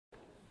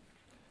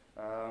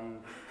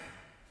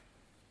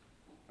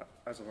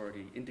As I've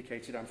already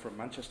indicated, I'm from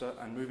Manchester.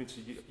 I'm moving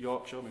to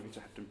Yorkshire, moving to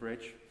Hebden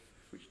Bridge,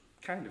 which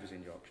kind of is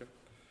in Yorkshire.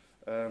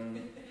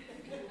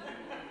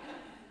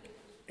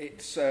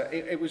 It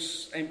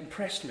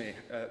impressed me,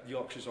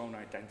 Yorkshire's own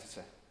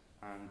identity,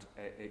 and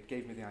it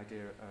gave me the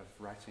idea of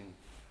writing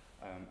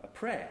a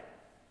prayer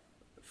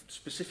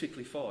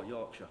specifically for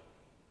Yorkshire.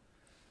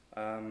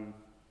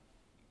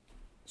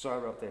 So I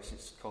wrote this.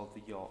 It's called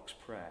the York's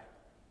Prayer.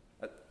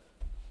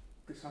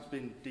 This has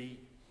been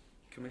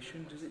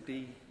decommissioned, is it?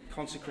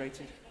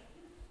 Deconsecrated?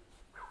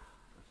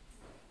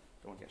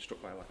 Don't want to get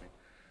struck by lightning.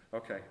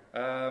 Okay.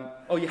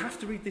 You have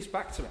to read this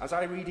back to me. As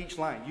I read each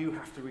line, you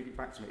have to read it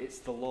back to me. It's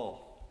the law.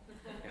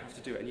 You have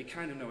to do it, and you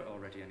kind of know it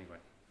already anyway.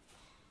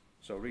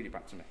 So read it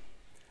back to me.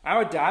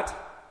 Our dad.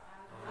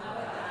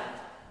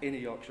 In a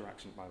Yorkshire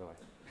accent, by the way.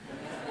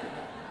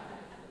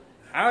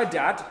 Our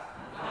dad.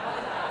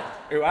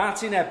 Who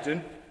art in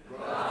Hebden.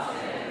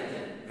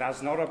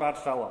 Thou's not a bad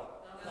fella.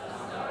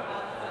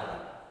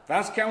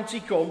 Thou's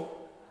county come.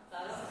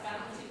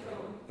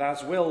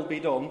 Thou's will be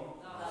done.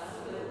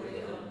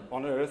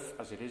 On earth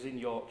as it is in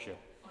Yorkshire.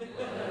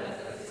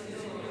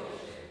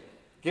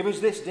 Give us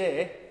this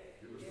day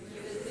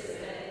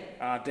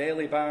our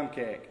daily barm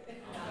cake.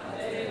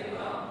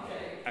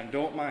 And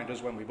don't mind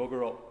us when we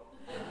bugger up.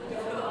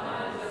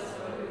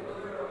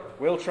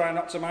 We'll try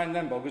not to mind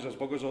them buggers as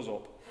buggers us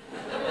up.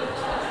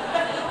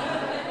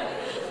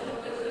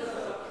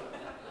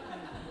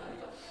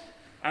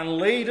 And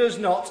lead us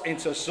not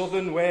into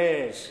southern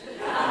ways.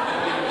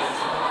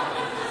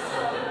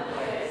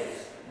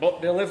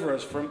 But deliver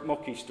us from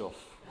mucky stuff.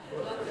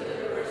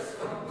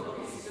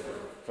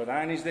 For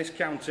thine is this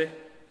county.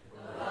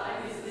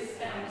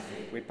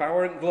 With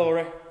power and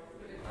glory.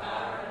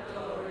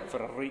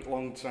 For a right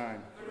long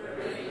time.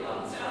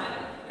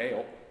 Hey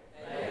up.